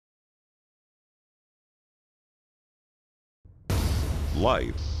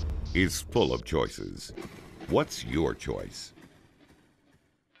Life is full of choices. What's your choice?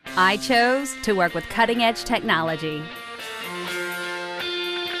 I chose to work with cutting-edge technology.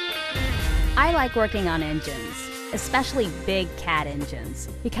 I like working on engines, especially big CAT engines,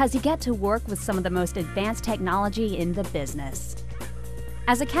 because you get to work with some of the most advanced technology in the business.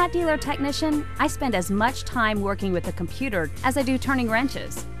 As a CAT dealer technician, I spend as much time working with the computer as I do turning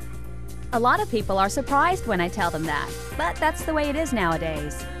wrenches. A lot of people are surprised when I tell them that, but that's the way it is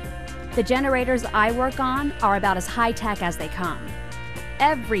nowadays. The generators I work on are about as high-tech as they come.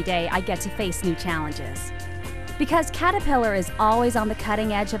 Every day I get to face new challenges. Because Caterpillar is always on the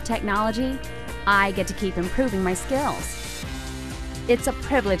cutting edge of technology, I get to keep improving my skills. It's a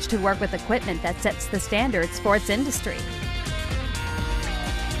privilege to work with equipment that sets the standards for its industry.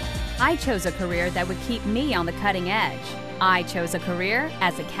 I chose a career that would keep me on the cutting edge. I chose a career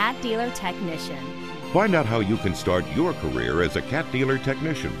as a CAT dealer technician. Find out how you can start your career as a CAT dealer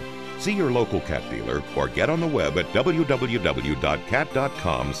technician. See your local CAT dealer or get on the web at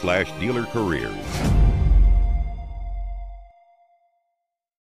www.cat.com/dealercareers.